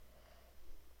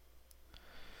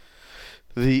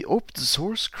The Open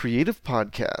Source Creative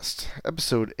Podcast,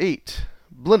 Episode 8,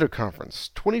 Blender Conference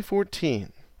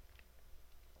 2014.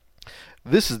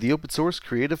 This is the Open Source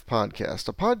Creative Podcast,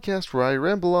 a podcast where I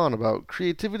ramble on about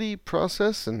creativity,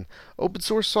 process, and open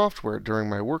source software during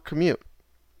my work commute.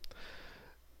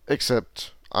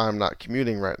 Except I'm not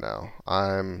commuting right now.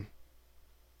 I'm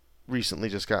recently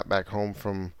just got back home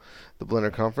from the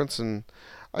Blender Conference, and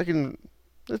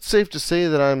it's safe to say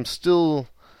that I'm still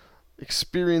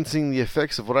experiencing the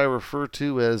effects of what I refer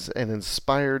to as an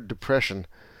inspired depression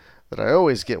that I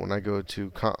always get when I go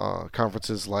to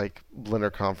conferences like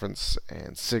Blender Conference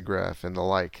and SIGGRAPH and the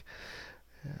like.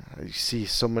 You see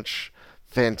so much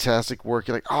fantastic work.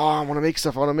 You're like, oh, I want to make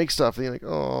stuff. And you're like,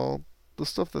 oh, the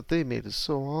stuff that they made is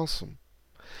so awesome.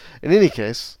 In any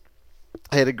case,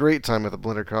 I had a great time at the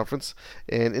Blender Conference,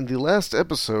 and in the last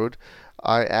episode,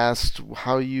 I asked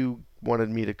how you wanted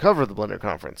me to cover the Blender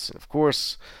Conference. And of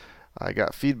course, I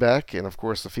got feedback, and of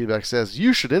course the feedback says,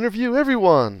 you should interview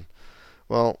everyone.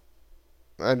 Well,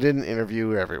 I didn't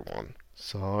interview everyone.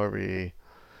 Sorry.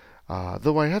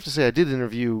 Though I have to say I did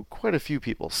interview quite a few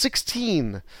people.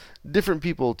 16 different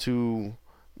people to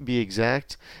be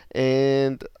exact.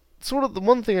 And sort of the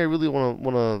one thing I really want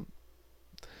to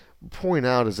point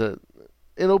out is that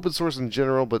in open source in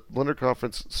general, but Blender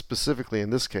Conference specifically in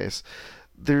this case,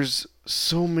 there's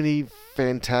so many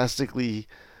fantastically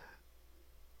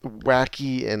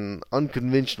wacky and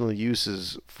unconventional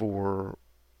uses for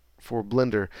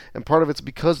Blender, and part of it's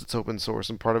because it's open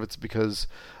source, and part of it's because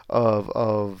of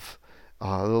the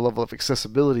level of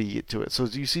accessibility to it. So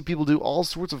you see people do all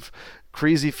sorts of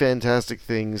crazy, fantastic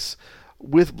things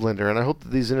with Blender, and I hope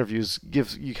that these interviews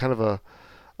give you kind of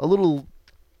a little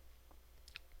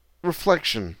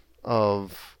reflection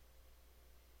of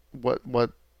what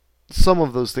some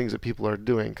of those things that people are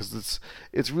doing, because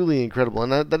it's really incredible,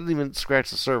 and that didn't even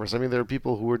scratch the surface. I mean, there are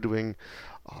people who are doing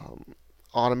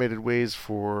automated ways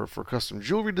for custom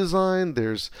jewelry design.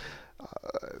 There's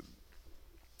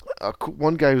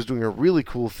one guy who's doing a really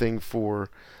cool thing for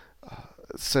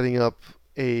setting up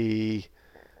a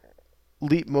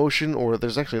Leap Motion, or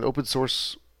there's actually an open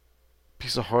source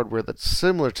piece of hardware that's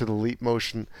similar to the Leap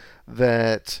Motion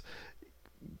that,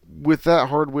 with that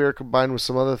hardware combined with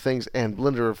some other things and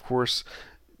Blender, of course,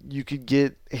 you could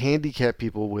get handicapped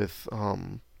people with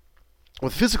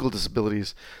physical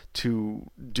disabilities to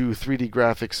do 3D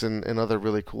graphics and other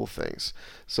really cool things.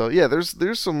 So yeah,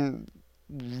 there's some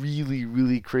really,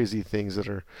 really crazy things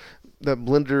that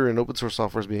Blender and open source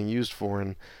software is being used for.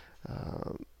 And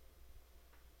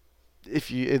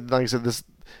like I said,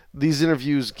 these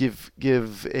interviews give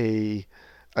a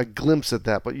glimpse at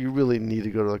that, but you really need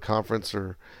to go to the conference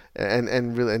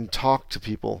and talk to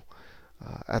people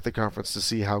at the conference to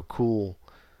see how cool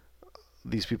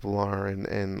these people are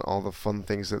and all the fun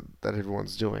things that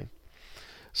everyone's doing.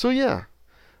 So yeah,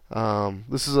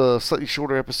 this is a slightly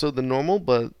shorter episode than normal,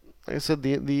 but like I said,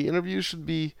 the interviews should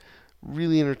be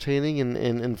really entertaining and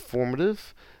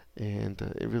informative, and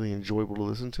really enjoyable to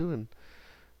listen to. And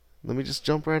let me just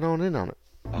jump right on in on it.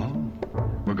 Oh,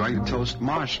 we're going to toast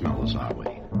marshmallows, are we?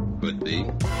 Could be.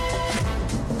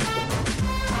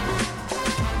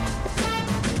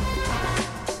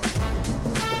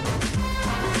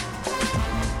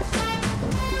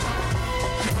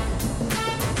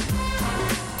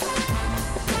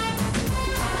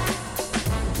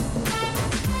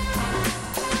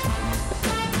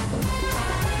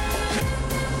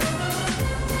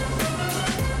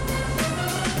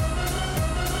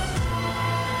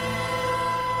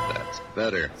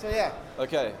 Better. So yeah.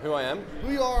 Okay, who I am?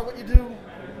 Who you are, what you do.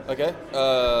 Okay.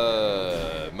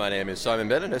 My name is Simon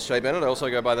Bennett, S.J. Bennett. I also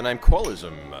go by the name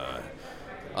Qualism.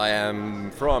 I am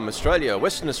from Australia,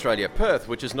 Western Australia, Perth,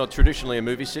 which is not traditionally a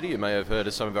movie city. You may have heard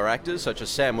of some of our actors, such as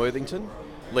Sam Worthington,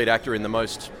 lead actor in the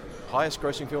highest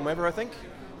grossing film ever, I think,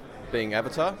 being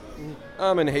Avatar.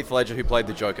 And Heath Ledger, who played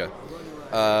the Joker,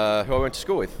 who I went to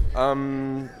school with.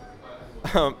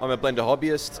 I'm a Blender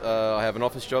hobbyist. I have an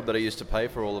office job that I use to pay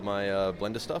for all of my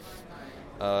Blender stuff,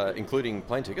 including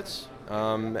plane tickets.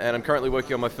 And I'm currently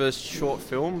working on my first short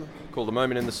film called A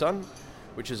Moment in the Sun,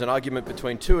 which is an argument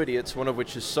between two idiots, one of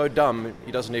which is so dumb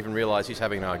he doesn't even realize he's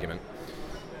having an argument.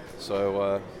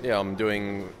 So, I'm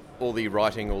doing all the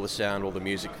writing, all the sound, all the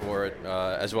music for it,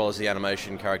 as well as the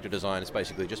animation, character design. It's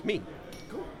basically just me.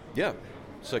 Cool. Yeah,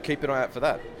 so keep an eye out for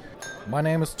that. My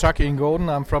name is Chucky Ingoden.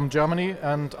 I'm from Germany,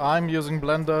 and I'm using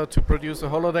Blender to produce a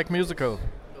holodeck musical.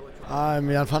 I'm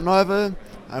Jan van Neuvel.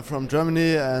 I'm from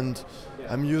Germany, and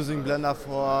I'm using Blender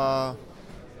for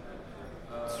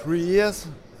 3 years.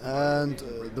 And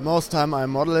the most time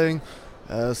I'm modeling,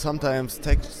 sometimes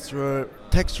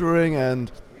texturing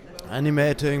and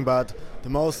animating, but the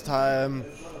most time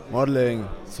modeling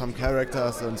some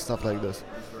characters and stuff like this.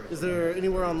 Is there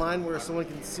anywhere online where someone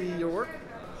can see your work?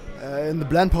 In the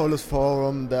Blendpolis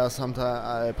forum, there sometimes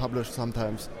I publish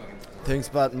sometimes things,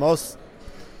 but most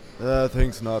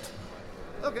things not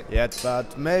yet,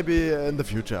 but maybe in the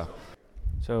future.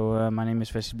 So my name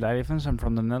is Wesley Blijlevens. I'm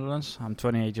from the Netherlands. I'm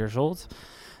 28 years old.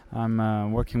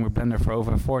 I'm working with Blender for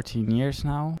over 14 years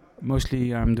now.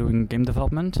 Mostly I'm doing game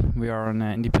development. We are an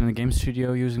independent game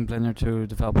studio using Blender to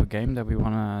develop a game that we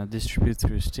want to distribute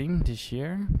through Steam this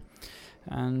year.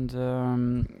 And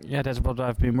that's what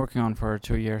I've been working on for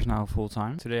 2 years now full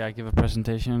time. Today I give a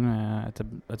presentation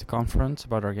at the conference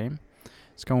about our game.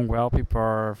 It's going well. People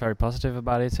are very positive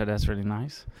about it, so that's really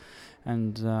nice.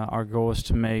 And our goal is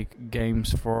to make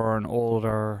games for an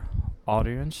older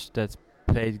audience that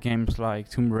played games like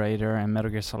Tomb Raider and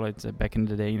Metal Gear Solid back in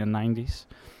the day in the 90s.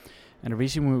 And the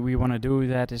reason we want to do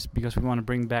that is because we want to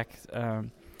bring back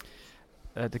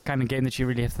the kind of game that you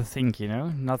really have to think,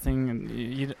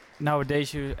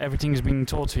 nowadays everything is being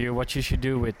told to you what you should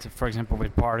do with, for example,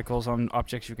 with particles on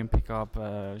objects you can pick up,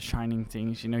 shining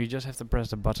things. You just have to press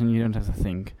the button, you don't have to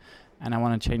think. And I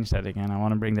want to change that again. I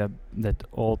want to bring that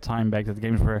old time back, that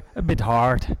games were a bit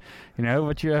hard,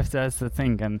 but you have to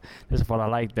think, and that's what I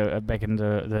liked back in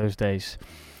those days.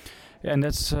 And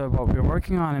that's what we're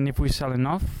working on, and if we sell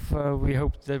enough, we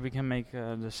hope that we can make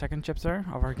the second chapter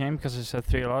of our game, because it's a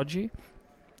trilogy.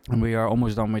 And we are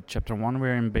almost done with chapter 1.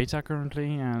 We're in beta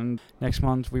currently, and next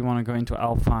month we want to go into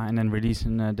alpha and then release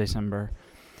in December.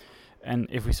 And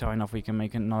if we sell enough, we can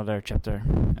make another chapter,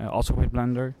 also with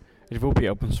Blender. It will be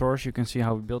open source. You can see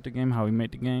how we built the game, how we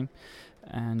made the game,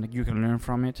 and you can learn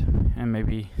from it and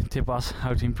maybe tip us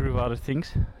how to improve other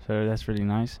things. So that's really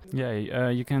nice.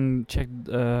 You can check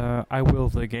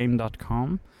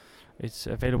iwillthegame.com. It's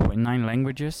available in 9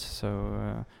 languages,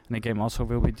 and the game also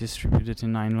will be distributed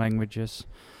in 9 languages.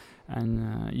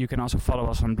 And you can also follow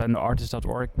us on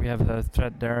blenderartist.org. We have a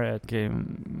thread there at the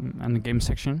game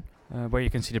section, where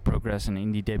you can see the progress in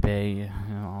IndieDB,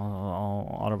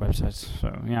 all other websites.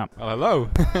 So yeah. Well, hello.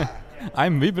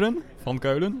 I'm Wiebren van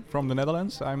Keulen from the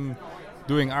Netherlands. I'm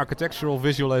doing architectural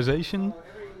visualization,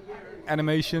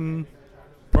 animation,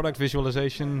 product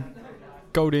visualization,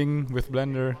 coding with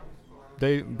Blender.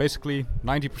 Basically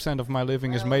 90% of my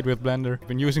living is made with Blender. I've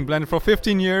been using Blender for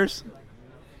 15 years.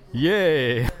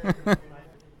 Yay!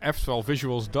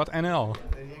 f12visuals.nl.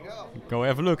 There you go. Go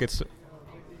have a look. It's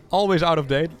always out of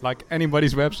date, like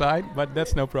anybody's website, but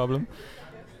that's no problem.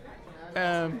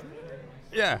 Having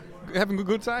a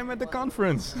good time at the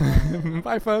conference.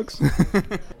 Bye, folks.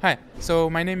 Hi, so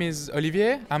my name is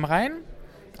Olivier Amrain.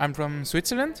 I'm from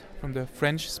Switzerland, from the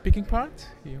French-speaking part.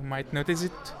 You might notice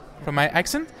it from my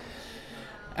accent.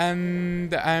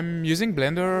 And I'm using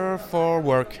Blender for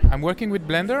work. I'm working with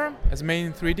Blender as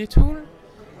main 3D tool.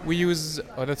 We use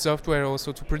other software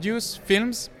also to produce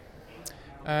films.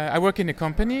 I work in a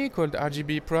company called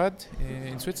RGB Prod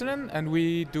in Switzerland, and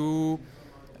we do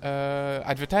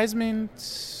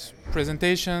advertisements,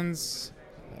 presentations,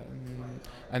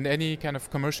 and any kind of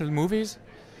commercial movies.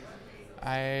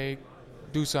 I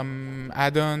do some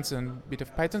add-ons and a bit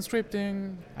of Python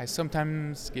scripting. I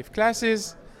sometimes give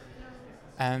classes.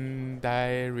 And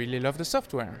I really love the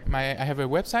software. I have a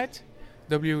website,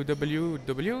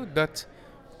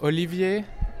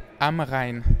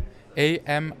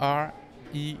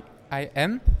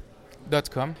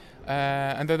 www.olivieramrein.com.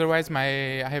 And otherwise, I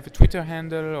have a Twitter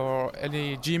handle or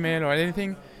any Gmail or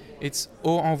anything. It's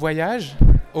O-en-voyage,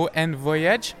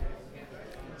 O-en-voyage.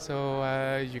 So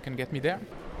you can get me there.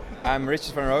 I'm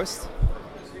Richard van Roost.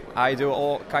 I do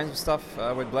all kinds of stuff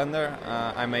with Blender.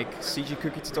 I make CG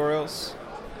cookie tutorials.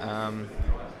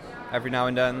 Every now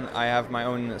and then I have my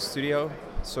own studio,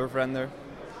 SurfRender,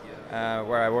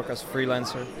 where I work as a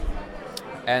freelancer.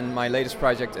 And my latest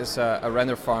project is a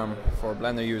render farm for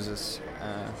Blender users.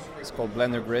 It's called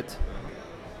Blender Grid.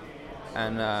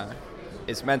 And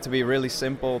it's meant to be really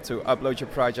simple to upload your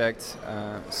project,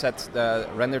 set the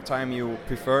render time you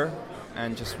prefer,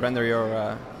 and just render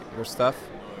your stuff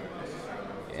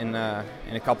in a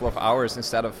couple of hours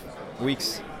instead of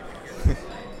weeks.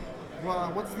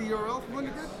 Well, what's the URL for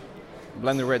BlenderGrid?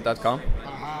 BlenderGrid.com.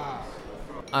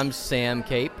 I'm Sam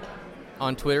Cape.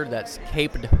 On Twitter, that's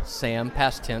Caped Sam,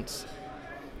 past tense.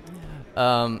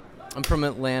 I'm from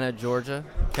Atlanta, Georgia.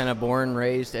 Kind of born,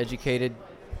 raised, educated,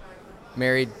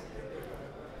 married,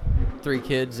 3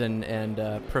 kids, and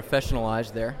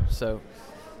professionalized there.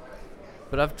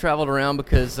 But I've traveled around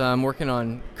because I'm working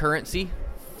on currency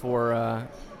for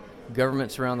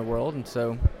governments around the world, and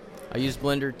so I use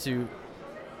Blender to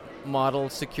model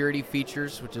security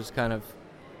features, which is kind of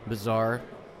bizarre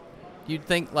You'd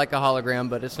think like a hologram,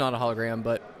 but it's not a hologram.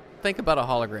 But think about a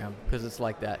hologram because it's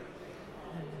like that.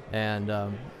 And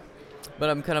but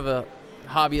I'm kind of a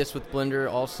hobbyist with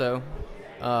Blender also.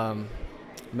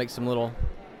 Make some little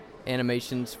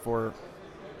animations for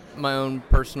my own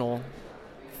personal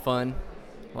fun.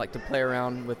 I like to play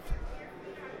around with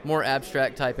more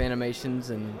abstract type animations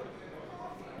and,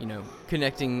 you know,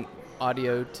 connecting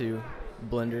audio to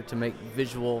Blender to make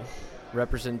visual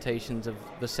representations of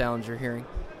the sounds you're hearing.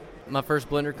 My first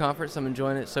Blender conference, I'm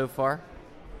enjoying it so far.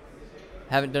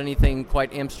 Haven't done anything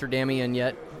quite Amsterdamian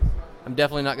yet. I'm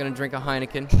definitely not going to drink a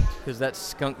Heineken because that's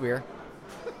skunk beer.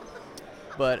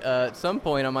 But at some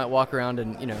point I might walk around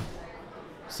and, you know,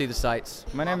 see the sights.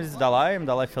 My name is Dalai. I'm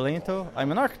Dalai Felinto.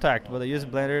 I'm an architect, but I use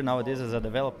Blender nowadays as a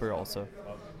developer also.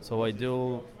 So I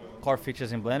do core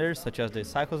features in Blender, such as the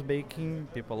cycles baking,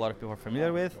 a lot of people are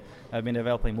familiar with. I've been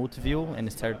developing multi-view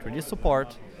and started 3D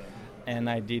support. And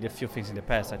I did a few things in the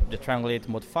past, like the triangulate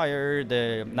modifier,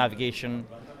 the navigation,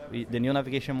 the new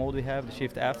navigation mode we have, the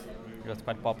Shift F, that's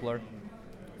quite popular.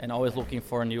 And always looking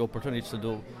for new opportunities to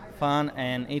do fun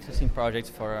and interesting projects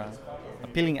for an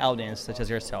appealing audience such as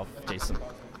yourself, Jason.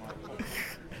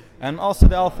 And also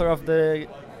the author of the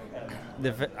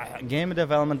game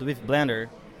development with Blender,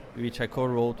 which I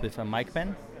co-wrote with Mike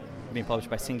Penn, being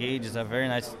published by Cengage. It's a very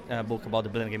nice book about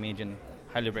the Blender game engine.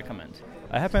 Highly recommend.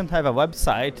 I happen to have a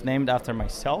website named after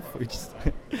myself, which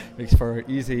makes for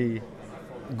easy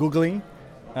Googling.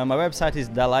 My website is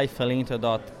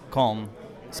dalaifelinto.com,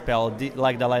 spelled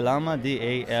like Dalai Lama,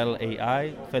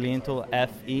 D-A-L-A-I, Felinto,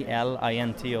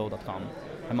 F-E-L-I-N-T-O.com.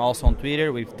 I'm also on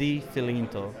Twitter with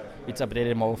dfelinto. It's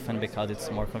updated more often because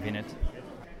it's more convenient.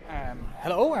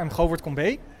 Hello, I'm Govert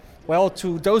Combe. Well,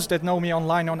 to those that know me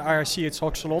online on IRC, it's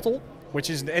Hoxolotl, which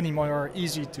isn't any more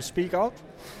easy to speak out.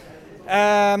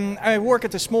 I work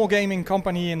at a small gaming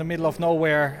company in the middle of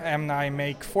nowhere, and I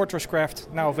make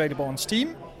FortressCraft, now available on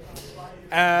Steam.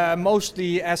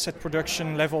 Mostly asset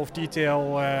production, level of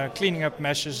detail, cleaning up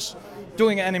meshes,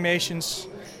 doing animations.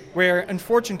 We're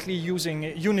unfortunately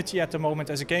using Unity at the moment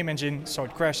as a game engine, so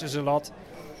it crashes a lot,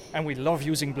 and we love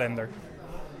using Blender.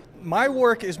 My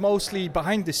work is mostly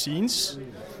behind the scenes,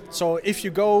 so if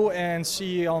you go and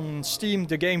see on Steam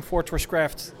the game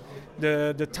FortressCraft,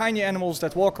 the tiny animals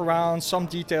that walk around, some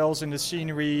details in the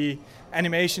scenery,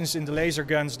 animations in the laser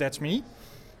guns, that's me.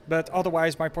 But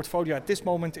otherwise, my portfolio at this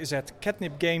moment is at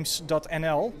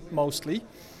catnipgames.nl, mostly.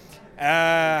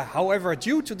 However,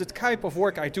 due to the type of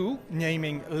work I do,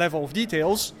 naming level of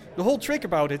details, the whole trick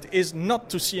about it is not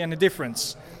to see any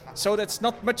difference. So that's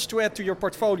not much to add to your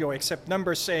portfolio, except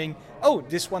numbers saying, oh,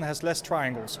 this one has less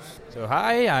triangles. So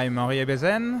hi, I'm Henri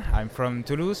Ebezen. I'm from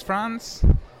Toulouse, France.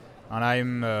 And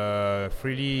I'm a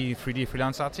 3D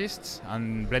freelance artist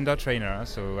and Blender trainer.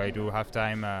 So I do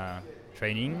half-time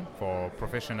training for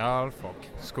professional, for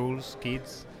schools,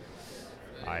 kids.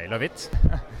 I love it.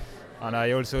 And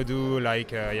I also do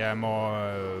like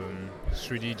more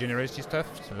 3D generative stuff,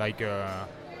 like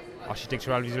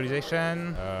architectural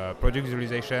visualization, product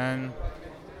visualization.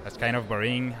 That's kind of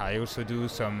boring. I also do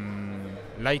some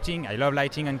lighting. I love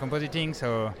lighting and compositing,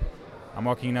 so I'm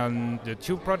working on the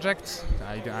Tube project.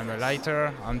 I'm a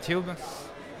lighter on Tube,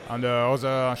 and the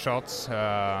other shorts,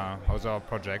 other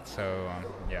projects. So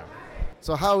yeah.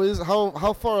 So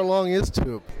how far along is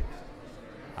Tube?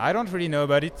 I don't really know,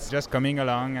 but it's just coming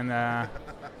along, and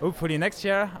hopefully next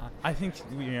year. I think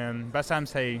Bassam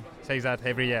says that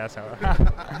every year, so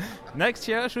next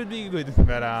year should be good.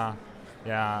 But all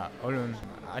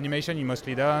animation is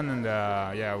mostly done, and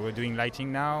we're doing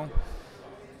lighting now,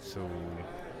 so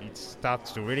it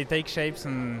starts to really take shapes,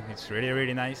 and it's really,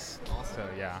 really nice. So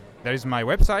there is my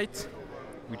website,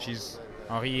 which is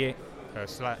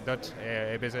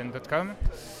henri.ebezen.com.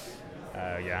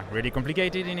 Really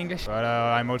complicated in English. But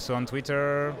I'm also on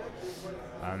Twitter.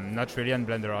 I'm not really a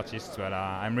Blender artist, but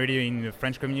I'm really in the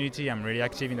French community. I'm really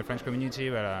active in the French community.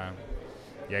 But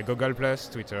Google+,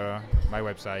 Twitter, my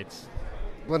website.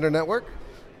 Blender Network?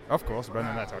 Of course,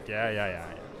 Blender Network.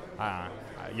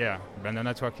 Blender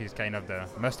Network is kind of the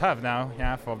must-have now,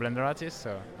 for Blender artists.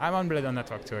 So I'm on Blender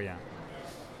Network too,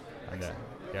 And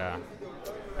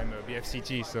I'm a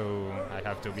BFCT, so I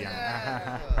have to be on.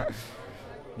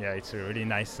 It's really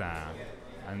nice.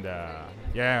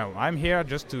 I'm here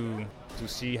just to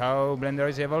see how Blender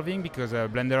is evolving, because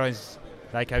Blender is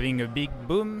like having a big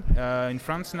boom in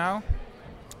France now,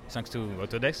 thanks to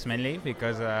Autodesk mainly,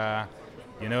 because as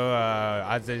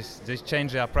they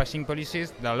change their pricing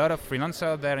policies, there are a lot of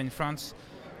freelancers there in France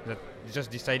that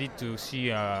just decided to see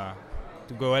to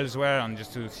go elsewhere and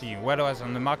just to see what was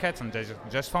on the market, and they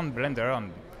just found Blender.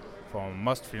 And for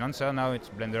most freelancers now,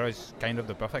 Blender is kind of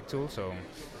the perfect tool. So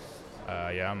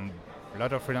I'm a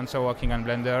lot of freelancers working on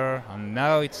Blender, and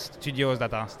now it's studios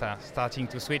that are starting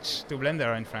to switch to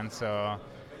Blender in France. So a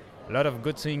lot of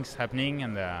good things happening,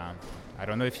 and I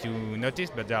don't know if you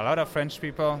noticed, but there are a lot of French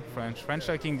people, French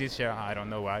talking this year. I don't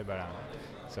know why, but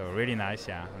so really nice,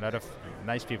 yeah. A lot of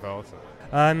nice people also.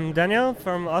 I'm Daniel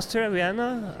from Austria,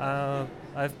 Vienna.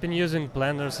 I've been using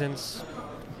Blender since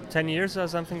 10 years or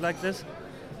something like this.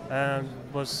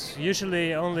 Was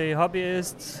usually only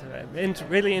hobbyist,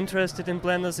 really interested in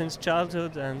Blender since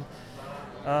childhood, and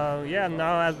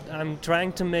now I'm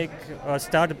trying to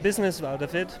start a business out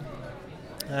of it,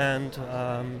 and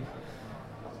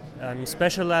I'm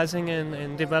specializing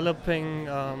in developing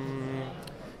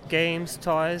games,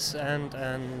 toys, and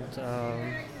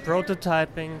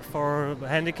prototyping for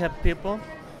handicapped people.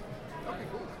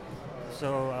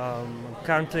 So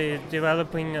currently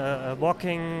developing a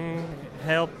walking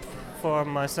help for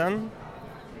my son,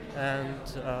 and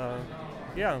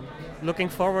looking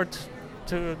forward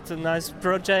to nice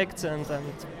projects and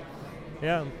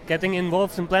getting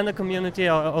involved in Blender community.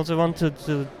 I also want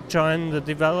to join the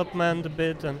development a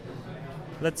bit, and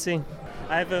let's see.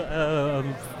 I have a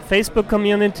Facebook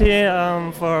community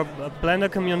for Blender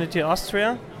Community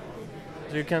Austria.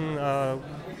 So you can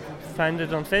find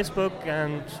it on Facebook,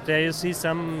 and there you see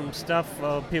some stuff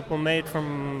people made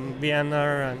from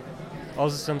Vienna, and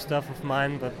also some stuff of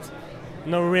mine, but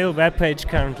no real webpage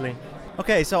currently.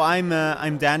 Okay, so I'm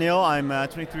Daniel. I'm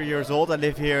 23 years old. I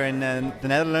live here in the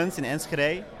Netherlands, in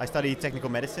Enschede. I study technical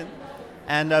medicine,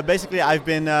 and basically I've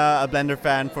been a Blender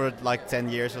fan for like 10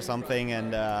 years or something,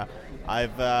 and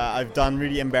I've done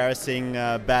really embarrassing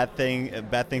bad things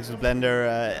with Blender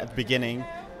at the beginning.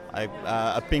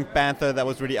 A Pink Panther that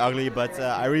was really ugly, but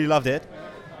I really loved it.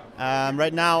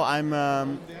 Right now,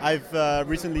 I've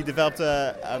recently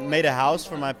made a house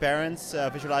for my parents,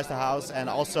 visualized a house, and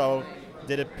also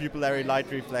did a pupillary light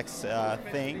reflex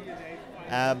thing.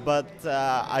 The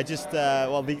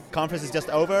conference is just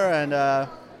over, and I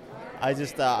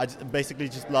basically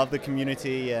just love the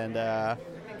community, and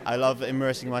I love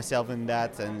immersing myself in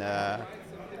that, and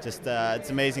it's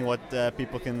amazing what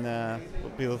people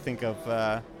think of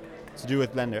to do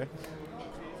with Blender.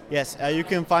 Yes, you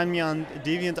can find me on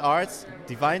DeviantArt.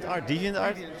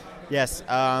 DeviantArt? Yes.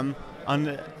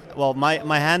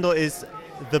 My handle is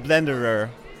the Blenderer,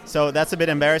 so that's a bit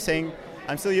embarrassing.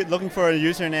 I'm still looking for a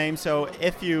username, so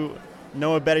if you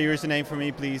know a better username for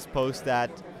me, please post that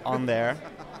on there.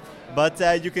 But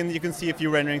you can see a few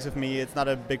renderings of me. It's not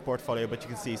a big portfolio, but you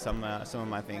can see some of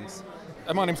my things.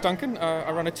 My name's Duncan.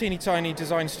 I run a teeny tiny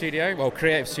design studio,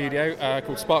 creative studio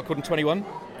called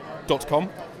SparkGordon21.com.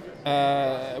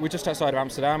 We're just outside of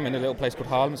Amsterdam in a little place called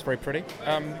Haarlem. It's very pretty.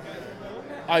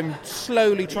 I'm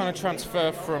slowly trying to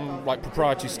transfer from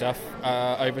proprietary stuff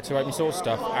over to open source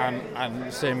stuff,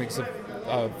 and seeing it's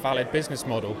a valid business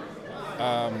model.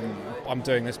 I'm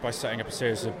doing this by setting up a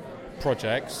series of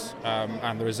projects,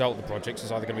 and the result of the projects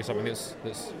is either going to be something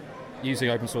that's using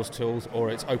open source tools, or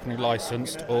it's openly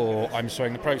licensed, or I'm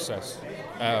showing the process.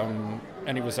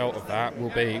 Any result of that will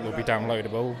be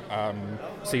downloadable,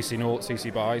 CC naught,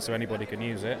 CC BY, so anybody can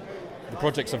use it. The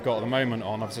projects I've got at the moment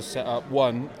I've just set up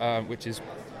one, which is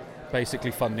basically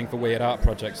funding for weird art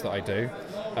projects that I do.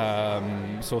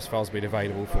 Source files will be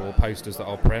available for posters that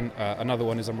I'll print. Another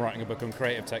one is I'm writing a book on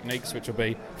creative techniques, which will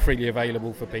be freely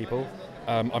available for people.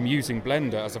 I'm using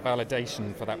Blender as a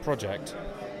validation for that project.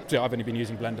 So I've only been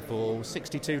using Blender for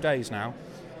 62 days now,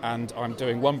 and I'm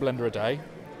doing one Blender a day.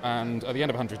 And at the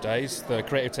end of 100 days, the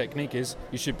creative technique is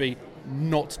you should be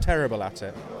not terrible at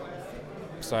it.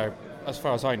 So as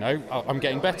far as I know, I'm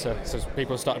getting better. So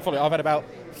people have started following. I've had about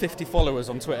 50 followers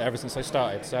on Twitter ever since I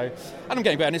started. And I'm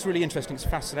getting better, and it's really interesting. It's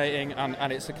fascinating, and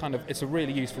it's a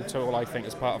really useful tool, I think,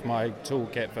 as part of my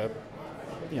toolkit for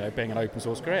being an open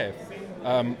source creative.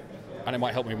 And it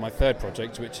might help me with my third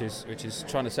project, which is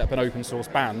trying to set up an open source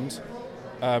band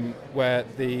where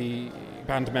the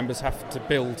band members have to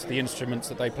build the instruments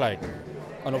that they play,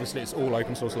 and obviously it's all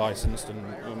open source licensed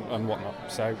and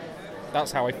whatnot. So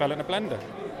that's how I fell into Blender.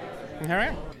 And here I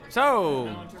am. So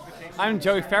I'm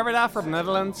Joey Verweda from the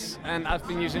Netherlands, and I've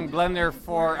been using Blender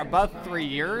for about 3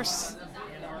 years.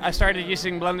 I started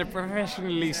using Blender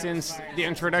professionally since the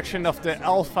introduction of the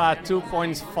Alpha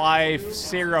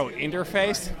 2.50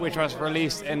 interface, which was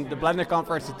released in the Blender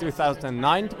conference in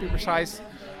 2009 to be precise.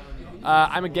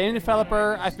 I'm a game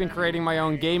developer. I've been creating my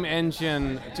own game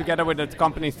engine together with the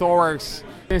company ThoughtWorks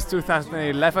since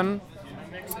 2011.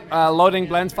 Loading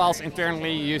blend files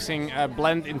internally using a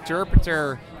blend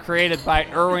interpreter created by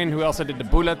Erwin, who also did the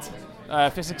Bullet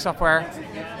physics software.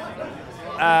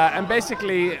 And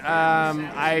basically,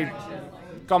 I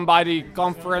come by the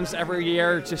conference every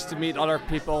year just to meet other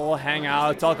people, hang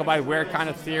out, talk about weird kind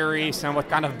of theories and what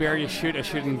kind of beer you should or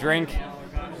shouldn't drink.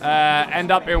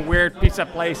 End up in weird pizza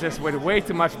places with way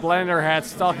too much Blender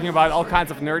heads talking about all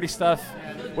kinds of nerdy stuff,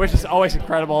 which is always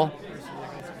incredible.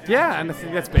 Yeah, and I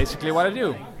think that's basically what I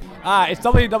do. It's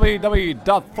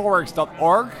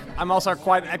www.thorworks.org. I'm also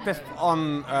quite active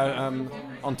on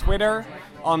Twitter,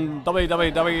 on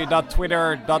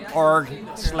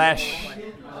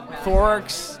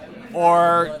www.twitter.org/Thorworks,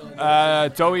 or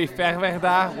Joey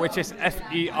Verwerda, which is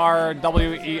Ferwerda,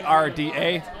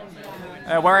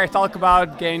 where I talk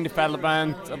about game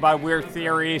development, about weird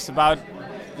theories, about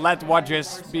LED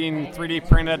watches being 3D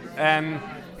printed, and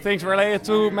things related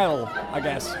to metal, I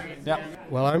guess. Yeah.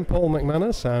 Well, I'm Paul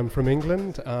McManus. I'm from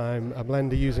England. I'm a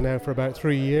Blender user now for about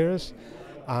 3 years,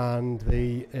 and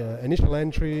the initial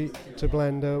entry to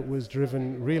Blender was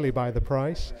driven really by the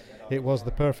price. It was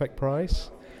the perfect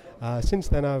price. Since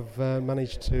then, I've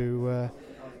managed to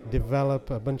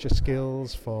develop a bunch of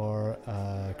skills for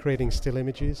creating still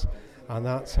images, and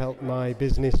that's helped my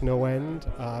business no end,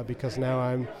 because now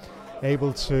I'm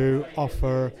able to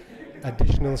offer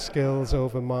additional skills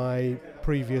over my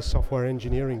previous software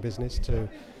engineering business to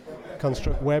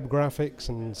construct web graphics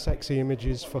and sexy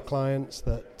images for clients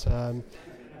that,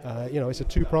 it's a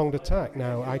two-pronged attack.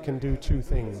 Now I can do two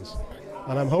things,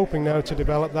 and I'm hoping now to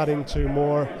develop that into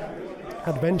more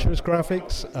adventurous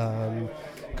graphics,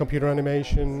 computer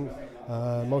animation,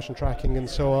 motion tracking and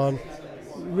so on,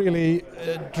 really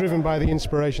driven by the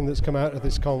inspiration that's come out of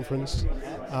this conference.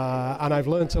 And I've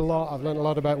learned a lot. I've learned a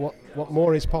lot about what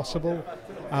more is possible.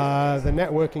 The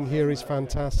networking here is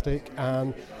fantastic,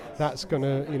 and that's going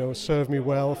to serve me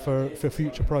well for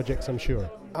future projects, I'm sure.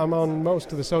 I'm on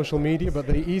most of the social media, but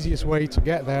the easiest way to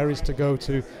get there is to go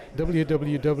to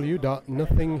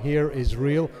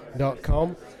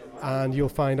www.nothinghereisreal.com, and you'll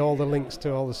find all the links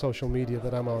to all the social media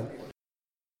that I'm on.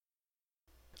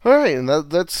 All right, and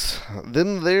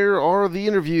then there are the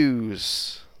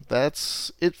interviews.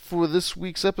 That's it for this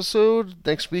week's episode.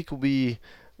 Next week we'll be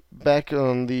back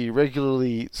on the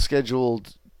regularly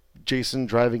scheduled Jason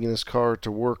driving in his car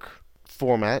to work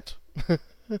format.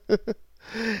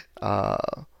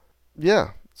 Yeah.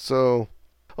 So,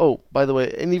 by the way,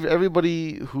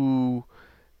 everybody who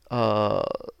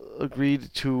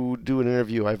agreed to do an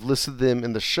interview, I've listed them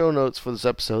in the show notes for this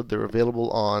episode. They're available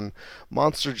on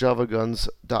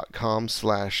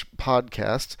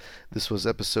monsterjavaguns.com/podcast. This was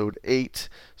episode 8,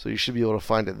 so you should be able to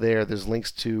find it there. There's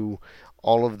links to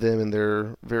all of them and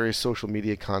their various social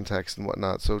media contacts and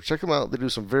whatnot. So check them out. They do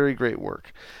some very great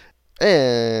work.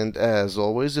 And as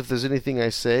always, if there's anything I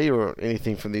say or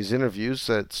anything from these interviews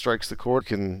that strikes the chord,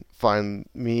 you can find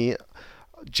me,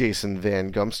 Jason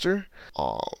Van Gumster,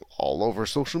 all over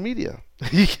social media.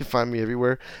 You can find me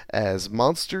everywhere as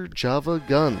Monster Java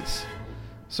Guns.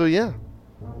 So yeah,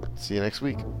 see you next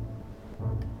week.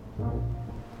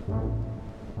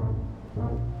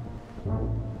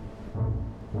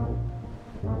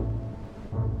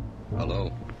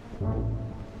 Hello.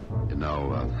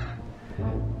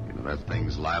 That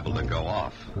thing's liable to go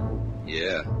off.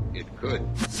 Yeah, it could.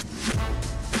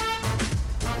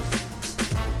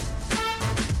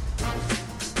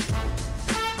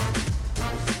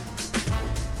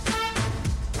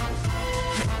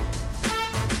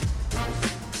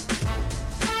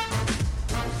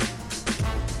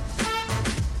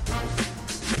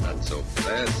 Not so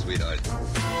fast, sweetheart.